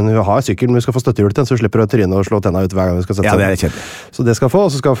får hun ikke, men hun har sykkel, men hun skal få støttehjul til den, så hun slipper å tryne og slå tenna ut hver gang hun skal sette seg. Ja, det er kjedelig. Så det skal hun få,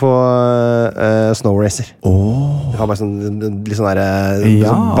 og så skal hun få snow racer. Hun har bare sånn, litt sånn der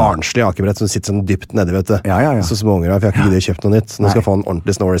sånn barnslig akebrett som sitter sånn dypt nede, vet du. Så små unger, for jeg har ikke giddet å kjøpe noe nytt. Så nå skal hun få en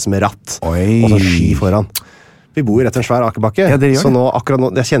ordentlig snow racer med ratt, og så ski foran. Vi bor rett en svær akebakke, så nå, akkurat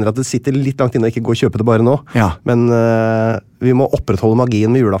nå, jeg kjenner at det sitter litt langt inne og ikke gå og kjøpe det bare nå. Men vi må opprettholde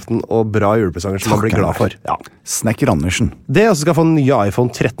magien med julaften og bra julepresanger som man blir glad for. Snekker Andersen. Det også skal få en nye iPhone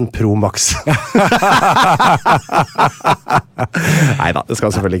 13 Pro Max. Neida, det skal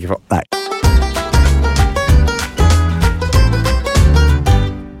han selvfølgelig ikke få. Nei.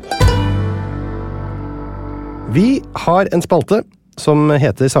 Vi har en spalte som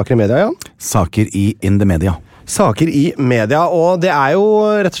heter Saker i media, Jan. Saker i In the Media. Saker i media, og det jo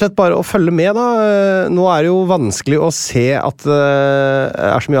rett og slett bare å følge med da. Nå det jo vanskelig å se at det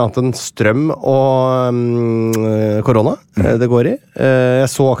så mye annet enn strøm og korona det går i. Jeg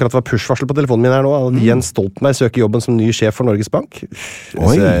så akkurat det var push-varsel på telefonen min her nå, at Jens Stoltenberg søker jobben som ny sjef for Norges Bank. Ja,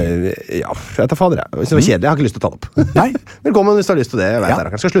 jeg tar fader jeg. Hvis det var kjedelig, jeg har ikke lyst til å ta det opp. Nei. Velkommen hvis du har lyst til det. Jeg vet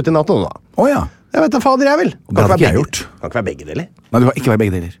jeg kan slutte i natt nå da. Jeg vet da fader jeg vil. Det hadde ikke jeg gjort. Kan ikke være begge deler. Nei, du kan ikke være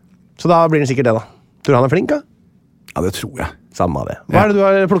begge deler. Så da blir det sikkert det da. Tror du han flink da? Ja, det tror jeg. Samme av det. Hva det du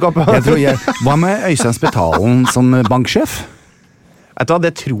har plukket opp? Hva med Øystein Spetalen som banksjef? Vet du hva,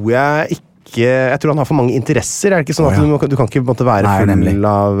 det tror jeg ikke. Jeg tror han har for mange interesser. Det ikke sånn at du kan ikke måtte være full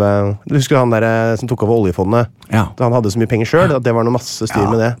av... Du husker han der som tok over oljefondet? Da han hadde så mye penger selv, at det var noe masse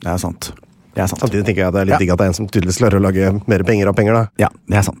styr med det. Det sant. Samtidig tenker jeg at det litt digg at det en som tydeligvis klarer å lage mer penger av penger da. Ja,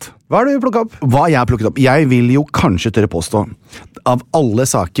 det sant. Hva har du plukket opp? Hva jeg har plukket opp? Jeg vil jo kanskje tørre påstå av alle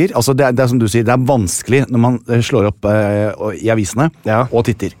saker, altså det som du sier, det vanskelig når man slår opp i avisene og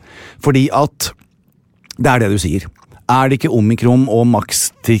titter. Fordi at det det du sier. Det ikke omikron og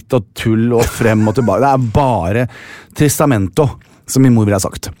makstitt og tull og frem og tilbake. Det bare Tristamento, som min mor ville ha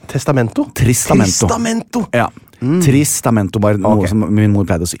sagt. Testamento? Tristamento. Ja. Tristamento, bare noe som min mor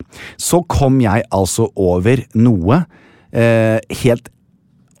pleide å si. Så kom jeg altså over noe helt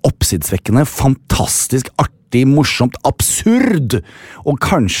oppsidsvekkende, fantastisk, artig, morsomt, absurd, og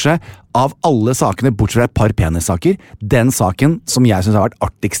kanskje av alle sakene, bortsett fra et par penissaker, den saken som jeg synes har vært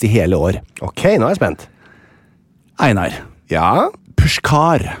artigst i hele år. Ok, nå jeg spent. Einar. Ja?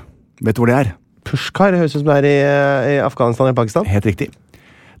 Pushkar. Vet du hvor det Pushkar, høres ut som det i Afghanistan eller Pakistan. Helt riktig.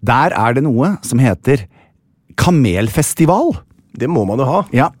 Der det noe som heter Kamelfestival. Det må man jo ha.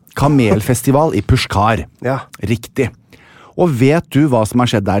 Ja, Kamelfestival i Pushkar. Ja. Riktig. Og vet du hva som har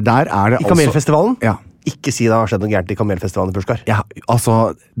skjedd der? Der det I Kamelfestivalen? Ja. Ikke si det har skjedd noe gærent i Kamelfestivalen i Pushkar. Ja,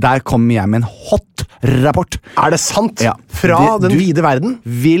 altså, der kommer jeg med en hot rapport. Det sant? Ja. Fra den vide verden?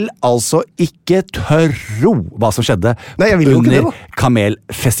 Vil altså ikke tro hva som skjedde under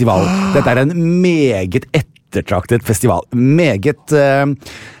Kamelfestival. Dette en meget ettertraktet festival. Meget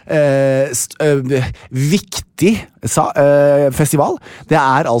viktig festival. Det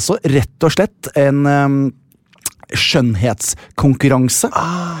altså rett og slett en skjønnhetskonkurranse.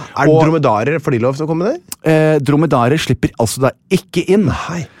 Dromedarer får de lov til å komme der? Dromedarer slipper altså da ikke inn.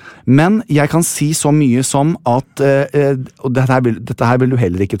 Nei. Men jeg kan si så mye som at og dette her vil du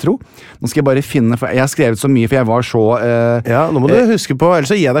heller ikke tro. Nå skal jeg bare finne, for jeg har skrevet så mye, for jeg var så ja, nå må du huske på,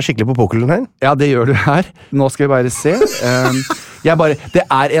 ellers så gir jeg deg skikkelig på pokelen her. Ja, det gjør du her. Nå skal jeg bare se. Det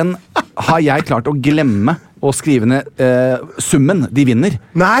en har jeg klart å glemme å skrive ned summen de vinner.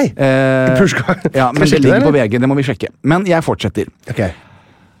 Nei! Ja, men det ligger på VG, det må vi sjekke. Men jeg fortsetter. Ok.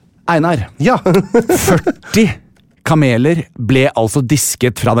 Einar. Ja. 40 kameler ble altså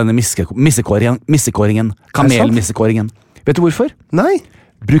disket fra denne missekåringen. Kamelmissekåringen. Vet du hvorfor? Nei.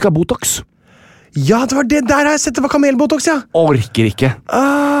 Bruk av Botox. Ja, det var det der har jeg sett, det var kamelbotox, ja. Orker ikke.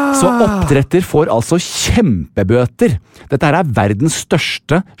 Så oppdretter får altså kjempebøter. Dette verdens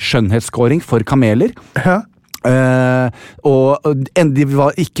største skjønnhetskåring for kameler. Ja. Og de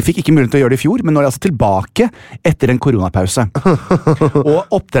fikk ikke mulighet til å gjøre det i fjor, men nå det altså tilbake etter en koronapause. Og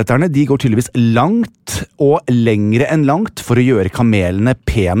oppdretterne de går tydeligvis langt og lengre enn langt for å gjøre kamelene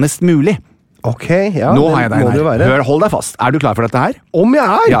penest mulig. Ok, ja, Nå har jeg deg må det jo her. være. Hold deg fast. Er du klar for dette her? Om jeg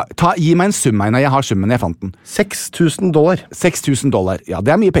er! Ja, gi meg en sum, Einar. Jeg har summen, jeg fant den. $6,000. $6,000. Ja,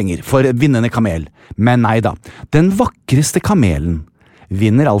 det er mye penger for vinnende kamel. Men nei da. Den vakreste kamelen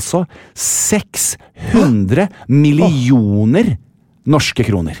vinner altså 600 millioner norske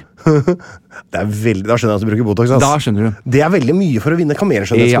kroner. Det er veldig, da skjønner jeg at du bruker Botox. Da skjønner du. Det er veldig mye for å vinne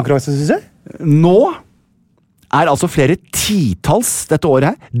kamelskjønnhetskonkurransen, synes jeg. Nå er altså flere titalls dette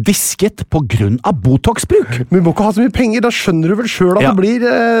året her disket på grunn av Botox-bruk. Men du må ikke ha så mye penger, da skjønner du vel selv at det blir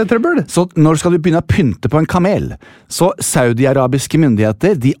trøbbel. Så når skal du begynne å pynte på en kamel? Så saudi-arabiske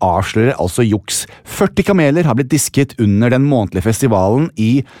myndigheter, de avslører altså juks. 40 kameler har blitt disket under den månedlige festivalen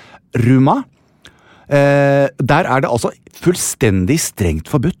i Ruma. Der er det altså fullstendig strengt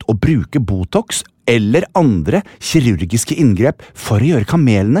forbudt å bruke Botox eller andre kirurgiske inngrep for å gjøre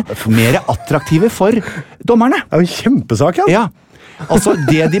kamelene mer attraktive for dommerne. Det er jo en kjempesak, Ja. Altså,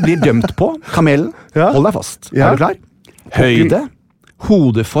 det de blir dømt på, kamelen, hold deg fast. Ja. Er du klar? Høyde,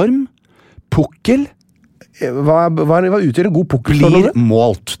 hodeform, pukkel, Hva utgjør en god pukkel?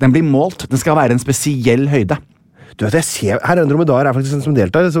 Den blir målt. Den skal være en spesiell høyde. Du vet, jeg ser, her Andromedar er faktisk en som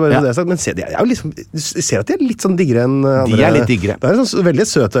deltar, så bare det sagt, men se, de er jo liksom, du ser at de er litt sånn diggere enn andre. De er litt diggere. Det er sånn veldig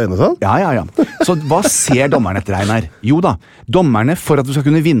søte øyne og sånn. Ja. Så hva ser dommerne etter, Einar? Jo da, dommerne, for at du skal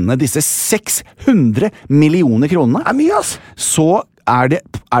kunne vinne disse 600 millioner kronene, Det er mye, ass! så er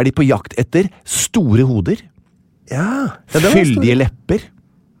de på jakt etter store hoder, Ja. Det var fyldige lepper,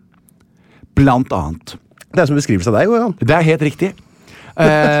 blant annet. Det er som en beskrivelse av deg, Johan. Det er helt riktig.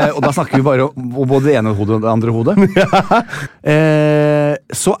 Og da snakker vi bare om både det ene hodet og det andre hodet.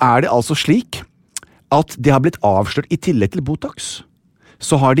 Så er det altså slik at det har blitt avslørt i tillegg til Botox.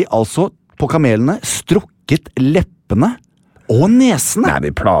 Så har de altså på kamelene strukket leppene og nesene. Nei,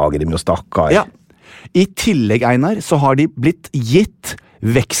 vi plager dem jo, stakkar. Ja. I tillegg, Einar, så har de blitt gitt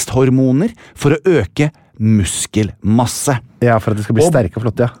veksthormoner for å øke muskelmasse. Ja, for at det skal bli sterke og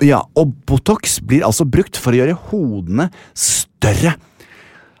flotte, Ja, og Botox blir altså brukt for å gjøre hodene større.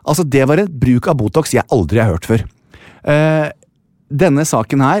 Altså, det var et bruk av Botox jeg aldri har hørt før. Denne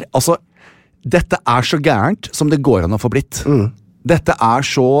saken her, altså, dette er så gærent som det går an å få blitt. Dette er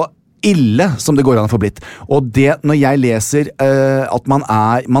så ille som det går an å få blitt. Og det, når jeg leser at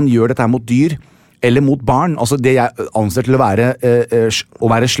man gjør dette her mot dyr, eller mot barn, altså det jeg anser til å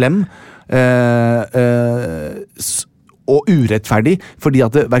være slem, og urettferdig, fordi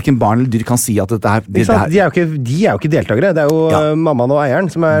at hverken barn eller dyr kan si at dette her... De er jo ikke deltakere, det er jo mammaen og eieren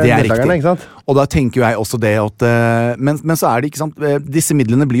som er deltakerne, ikke sant? Og da tenker jeg også det at... Men så er det, ikke sant, disse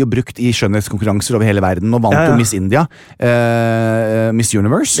midlene blir jo brukt i skjønnhetskonkurranser over hele verden. Nå vant jo Miss India, Miss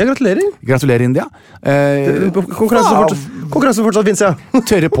Universe. Ja, gratulerer. Gratulerer, India. Konkurransen fortsatt finnes, ja.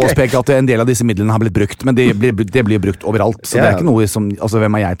 Tørre påspeke at en del av disse midlene har blitt brukt, men det blir brukt overalt. Så det er ikke noe som... Altså,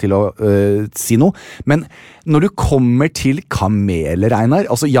 hvem er jeg til å si noe? Men når du kommer til kameler, Einar,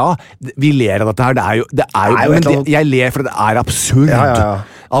 altså vi ler av dette her, men jeg ler for det er absurd.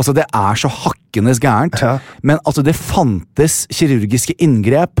 Altså, det er så hakkenes gærent. Men altså, det fantes kirurgiske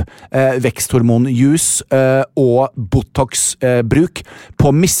inngrep, veksthormonjus og Botox-bruk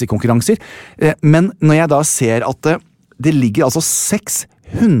på missekonkurranser. Men når jeg da ser at det ligger altså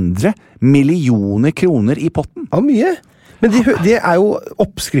 600 millioner kroner i potten. Ja, mye. Men det er jo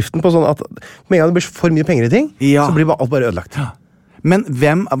oppskriften på sånn at med en gang det blir for mye penger i ting, så blir alt bare ødelagt. Men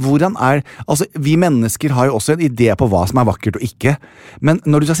hvordan er... Altså, vi mennesker har jo også en idé på hva som er vakkert og ikke. Men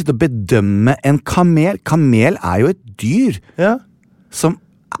når du skal sitte og bedømme en kamel er jo et dyr som...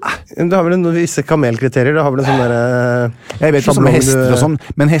 Du har vel visse kamelkriterier, du har vel en sånn der... Jeg vet ikke med hester og sånn,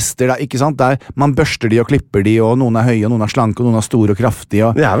 men hester da, ikke sant? Der man børster de og klipper de, og noen er høye, og noen er slanke, og noen er store og kraftige.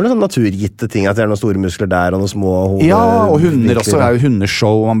 Og... Det er vel en sånn naturgitte ting, at det er noen store muskler der, og noen små hoder. Ja, og hunder også, det er jo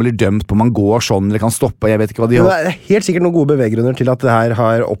hundeshow, og man blir dømt på, man går sånn, eller kan stoppe, jeg vet ikke hva de gjør. Det er helt sikkert noen gode beveggrunner til at det her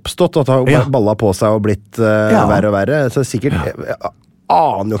har oppstått, og at det har ballet på seg og blitt verre og verre. Så sikkert...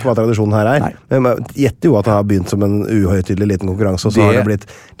 aner jo ikke hva tradisjonen her er. Men jeg gjetter jo at det har begynt som en uhøytidelig liten konkurranse, og så har det blitt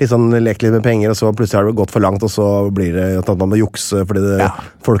litt sånn lekt litt med penger, og så plutselig har det gått for langt, og så blir det at man må jukse, fordi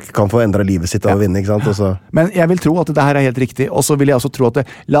folk kan få endret livet sitt av å vinne, ikke sant? Og så... Men jeg vil tro at det her er helt riktig, og så vil jeg også tro at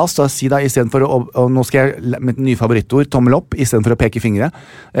la oss da si da, i stedet for og nå skal jeg med et nye favorittord, tommel opp, i stedet for å peke fingre.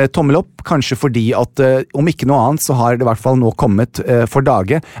 Tommel opp, kanskje fordi at om ikke noe annet, så har det i hvert fall nå kommet for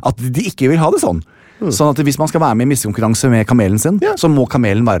dage at de ikke vil ha det sånn. Sånn at hvis man skal være med i missekonkurranse med kamelen sin, så må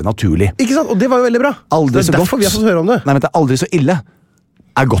kamelen være naturlig. Ikke sant? Og det var jo veldig bra. Det er derfor vi har fått høre om det. Nei, men det er aldri så ille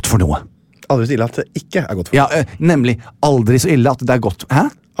er godt for noe. Aldri så ille at det ikke er godt for noe. Ja, nemlig. Aldri så ille at det er godt. Hæ?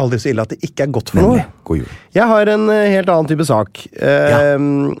 Aldri så ille at det ikke er godt for noe. God jul. Jeg har en helt annen type sak.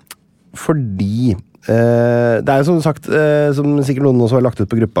 Fordi Det jo som sagt, som sikkert noen også har lagt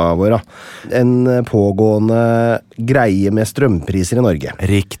ut på gruppa vår, en pågående greie med strømpriser i Norge.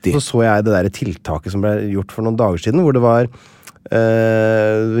 Riktig. Så jeg det der tiltaket som ble gjort for noen dager siden, hvor det var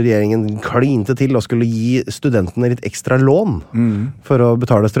regjeringen klinte til og skulle gi studentene litt ekstra lån for å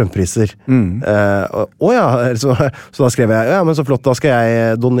betale strømpriser. Så da skrev jeg, ja, men så flott, da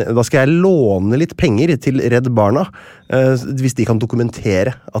skal jeg låne litt penger til Redd Barna, hvis de kan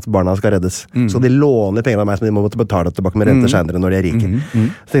dokumentere at barna skal reddes. Så de låner penger av meg som de må betale tilbake med rente senere når de rike.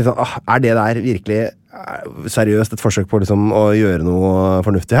 Så tenkte jeg sånn, det der virkelig seriøst et forsøk på liksom, å gjøre noe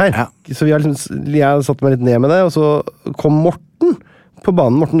fornuftig her? Ja. Så jeg satte meg litt ned med det, og så kom Morten på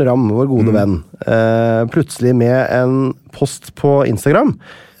banen, Morten Ramm, vår gode venn, plutselig med en post på Instagram,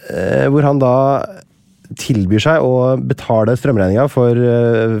 hvor han da tilbyr seg å betale strømregninga for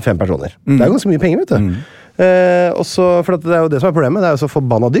 5 personer. Det jo ganske mye penger, vet du. For det jo det som problemet, det jo så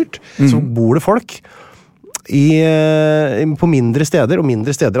forbanna dyrt. Så bor det folk på mindre steder, og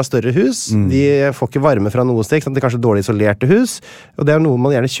mindre steder av større hus. De får ikke varme fra noe sted, det er kanskje dårlig isolerte hus, og det noe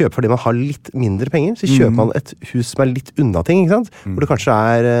man gjerne kjøper fordi man har litt mindre penger, så kjøper man et hus som litt unna ting, ikke sant? Hvor det kanskje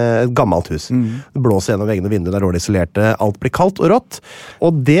et gammelt hus. Det blåser gjennom veggene og vinduene, det dårlig isolerte, alt blir kaldt og rått, og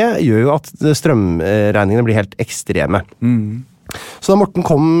det gjør jo at strømregningene blir helt ekstreme. Så da Morten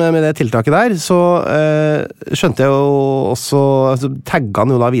kom med det tiltaket der, så skjønte jeg jo også, tagget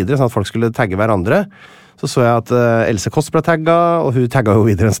han jo da videre, sånn at folk skulle tagge hverandre. Så jeg at Else Kåss ble tagget, og hun tagget jo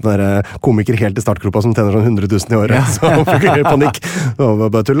videre en sånn der komiker helt i startgropa som tjener sånn 100 000 i året, så hun fikk panikk. Det var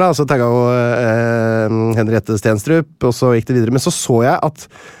bare tull da. Så tagget jo Henriette Stenstrup, og så gikk det videre. Men så jeg at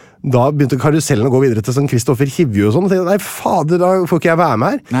da begynte karusellen å gå videre til sånn Kristoffer Hivju og sånn, og tenkte, nei fader, da får ikke jeg være med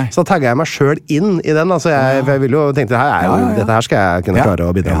her. Nei. Så da tagget jeg meg selv inn i den, altså jeg ville jo tenkte, dette her skal jeg kunne klare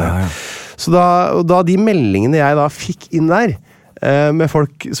å bidra med. Så da de meldingene jeg da fikk inn der, med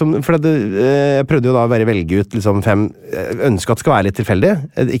folk som, for jeg prøvde jo da å velge ut liksom 5, ønsker at det skal være litt tilfeldig,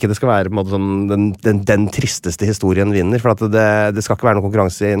 ikke det skal være på en måte sånn, den tristeste historien vinner, for at det skal ikke være noen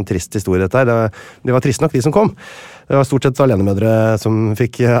konkurranse i en trist historie dette her, det var trist nok de som kom. Det var stort sett alenemødre som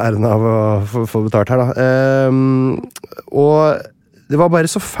fikk æren av å få betalt her da. Og det var bare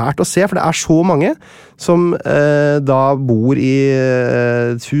så fælt å se, for det så mange som da bor i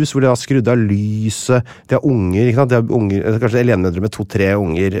et hus hvor de har skrudd av lyset, de har unger, ikke sant? De har unger, kanskje alenemødre med 2-3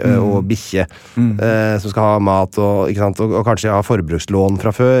 unger og bikkje som skal ha mat, ikke sant? Og kanskje har forbrukslån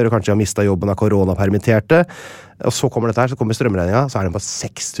fra før, og kanskje har mistet jobben av koronapermitterte. Og så kommer dette her, så kommer strømregninga, så den på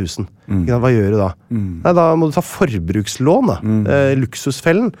 6 000. Hva gjør du da? Nei, da må du ta forbrukslån,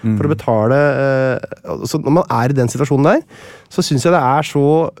 luksusfellen, for å betale. Så når man i den situasjonen der, så synes jeg det så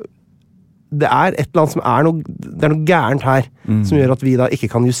det et eller annet som det noe gærent her, som gjør at vi da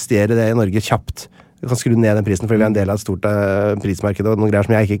ikke kan justere det i Norge kjapt. Vi kan skru ned den prisen, for vi en del av et stort prismarked, og noen greier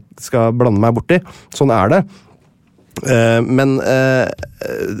som jeg ikke skal blande meg borti. Sånn det. Men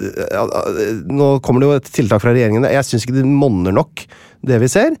nå kommer det jo et tiltak fra regjeringen. Jeg synes ikke det monner nok det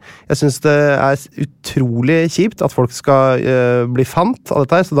vi ser. Jeg synes det utrolig kjipt at folk skal bli fant av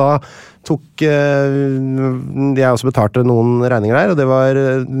dette, så da tok jeg også betalte noen regninger der, og det var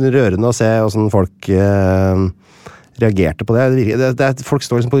rørende å se hvordan folk reagerte på det. Folk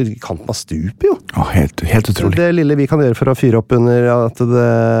står liksom på kanten av stupet, jo. Helt utrolig. Det lille vi kan gjøre for å fyre opp under at det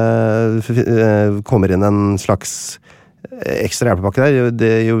kommer inn en slags ekstra hjelpepakke der,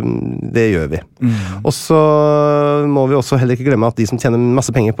 det gjør vi. Og så må vi også heller ikke glemme at de som tjener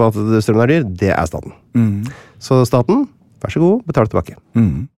masse penger på at strømmen dyr, det staten. Så staten, vær så god, betal tilbake.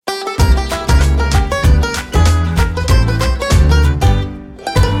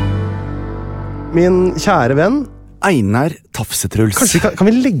 Min kjære venn Einar Tafsetruls. Kanskje kan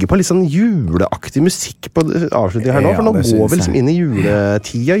vi legge på litt sånn juleaktig musikk på avslutningen her nå, for nå går vi liksom inn i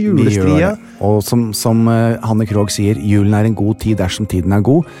juletida, julestria. Og som Hanne Krogh sier, julen en god tid dersom tiden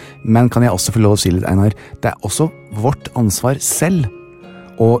god, men kan jeg også få lov å si litt, Einar, det også vårt ansvar selv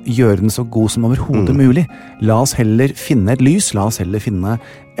å gjøre den så god som overhodet mulig. La oss heller finne et lys, la oss heller finne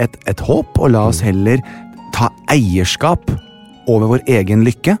et håp, og la oss heller ta eierskap over vår egen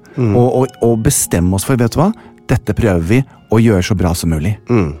lykke, og bestemme oss for, vet du hva? Dette prøver vi å gjøre så bra som mulig.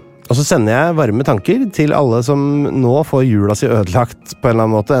 Og så sender jeg varme tanker til alle som nå får jula si ødelagt på en eller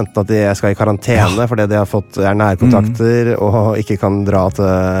annen måte, enten at de skal i karantene fordi de har fått nærkontakter og ikke kan dra til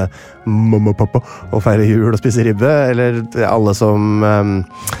mamma og pappa og feire jul og spise ribbe, eller alle som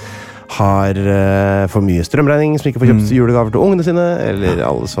har for mye strømregning, som ikke får kjøpt julegaver til ungene sine, eller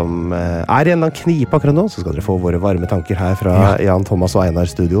alle som i en eller annen knipe akkurat nå, så skal dere få våre varme tanker her fra Jan Thomas og Einar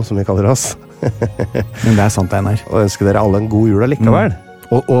Studio, som vi kaller oss. Men det sant, Einar. Og ønsker dere alle en god jul likevel.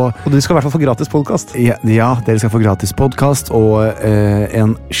 Og du skal i hvert fall få gratis podcast. Ja, dere skal få gratis podcast, og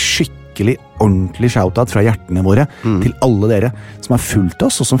en skikkelig virkelig ordentlig shout-out fra hjertene våre til alle dere som har fulgt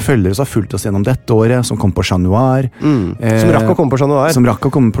oss, og som følger oss, har fulgt oss gjennom dette året, som kom på Chat Noir. Som rakk å komme på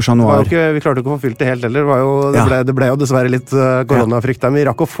Chat Noir. Vi klarte ikke å få fylt det helt heller. Det ble jo dessverre litt koronafrykt der, men vi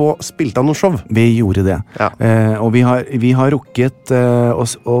rakk å få spilt av noen show. Vi gjorde det. Ja. Og vi har rukket å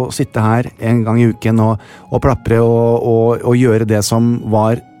sitte her en gang i uken og plapre og gjøre det som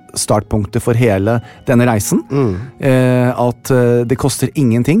var startpunktet for hele denne reisen. At det koster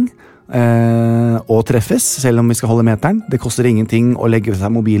ingenting å treffes, selv om vi skal holde meteren. Det koster ingenting å legge seg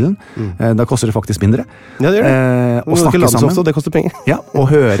mobilen. Da koster det faktisk mindre. Ja, det gjør det. Å snakke sammen. Det koster penger. Ja, og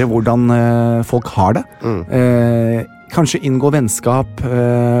høre hvordan folk har det. Kanskje inngå vennskap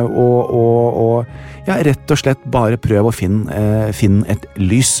og rett og slett bare prøve å finne et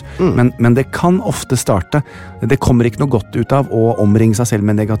lys. Men det kan ofte starte. Det kommer ikke noe godt ut av å omringe seg selv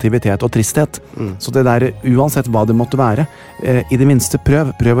med negativitet og tristhet. Så det der, uansett hva det måtte være, i det minste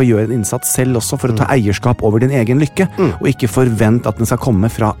prøv å gjøre en innsats selv også for å ta eierskap over din egen lykke, og ikke forvent at den skal komme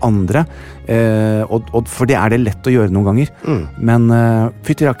fra andre, for det er det lett å gjøre noen ganger. Men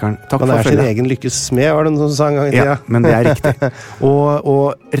fytti rakkeren, takk for følget. Man er sin egen lykkes smed, var det noen som sa en gang i tida. Ja, men det er riktig. Og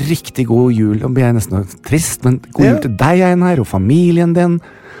riktig god jul. Nå blir jeg nesten trist, men god jul til deg, Einar, og familien din,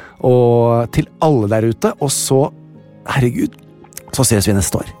 og til alle der ute. Og så, herregud, så ses vi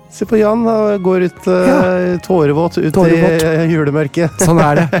neste år. Se på Jan, han går ut tårevåt ut i julemørket. Sånn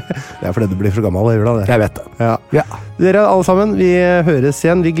er det. Det er fordi du blir for gammel av jula, det. Jeg vet det. Ja. Dere alle sammen, vi høres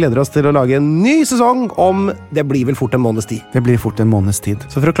igjen. Vi gleder oss til å lage en ny sesong om det blir vel fort en måneds tid. Det blir fort en måneds tid.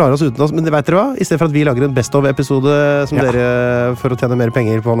 Så for å klare oss uten oss, men vet dere hva? I stedet for at vi lager en best-of-episode som dere, for å tjene mer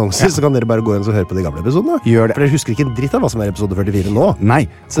penger på annonser, så kan dere bare gå inn og høre på de gamle episodene. Gjør det. For dere husker ikke en dritt av hva som er episode 44 nå. Nei,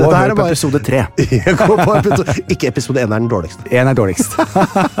 så gå og hør på episode 3. Gå på episode, ikke episode 1 er den dårligste. 1 er dårligst.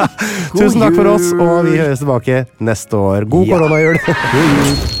 Tusen takk for oss, og vi høres tilbake neste år. God koronajul!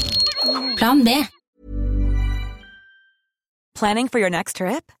 Plan B. Planning for your next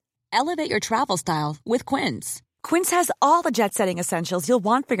trip? Elevate your travel style with Quince. Quince has all the jet-setting essentials you'll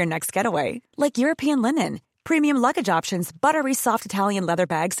want for your next getaway, like European linen, premium luggage options, buttery soft Italian leather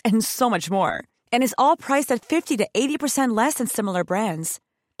bags, and so much more. And is all priced at 50 to 80% less than similar brands.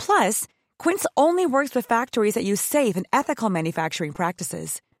 Plus, Quince only works with factories that use safe and ethical manufacturing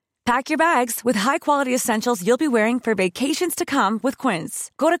practices. Pack your bags with high-quality essentials you'll be wearing for vacations to come with Quince.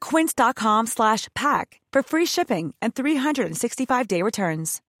 Go to quince.com/pack for free shipping and 365-day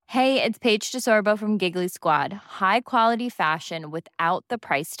returns. Hey, it's Paige DeSorbo from Giggly Squad. High quality fashion without the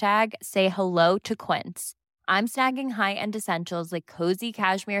price tag. Say hello to Quince. I'm snagging high-end essentials like cozy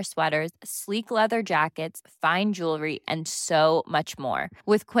cashmere sweaters, sleek leather jackets, fine jewelry, and so much more.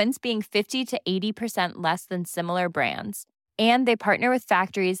 With Quince being 50 to 80% less than similar brands. And they partner with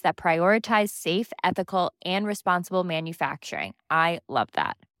factories that prioritize safe, ethical, and responsible manufacturing. I love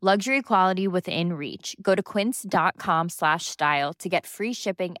that. Luxury quality within reach. Go to quince.com/style to get free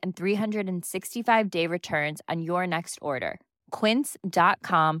shipping and 365-day returns on your next order.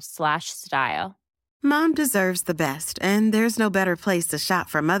 Quince.com/style. Mom deserves the best, and there's no better place to shop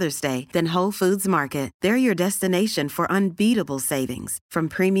for Mother's Day than Whole Foods Market. They're your destination for unbeatable savings, from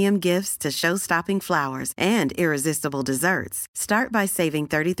premium gifts to show-stopping flowers and irresistible desserts. Start by saving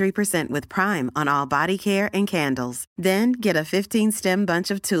 33% with Prime on all body care and candles. Then get a 15-stem bunch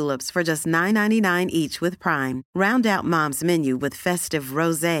of tulips for just $9.99 each with Prime. Round out Mom's menu with festive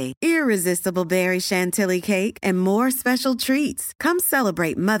rosé, irresistible berry chantilly cake, and more special treats. Come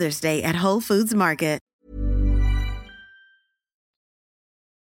celebrate Mother's Day at Whole Foods Market.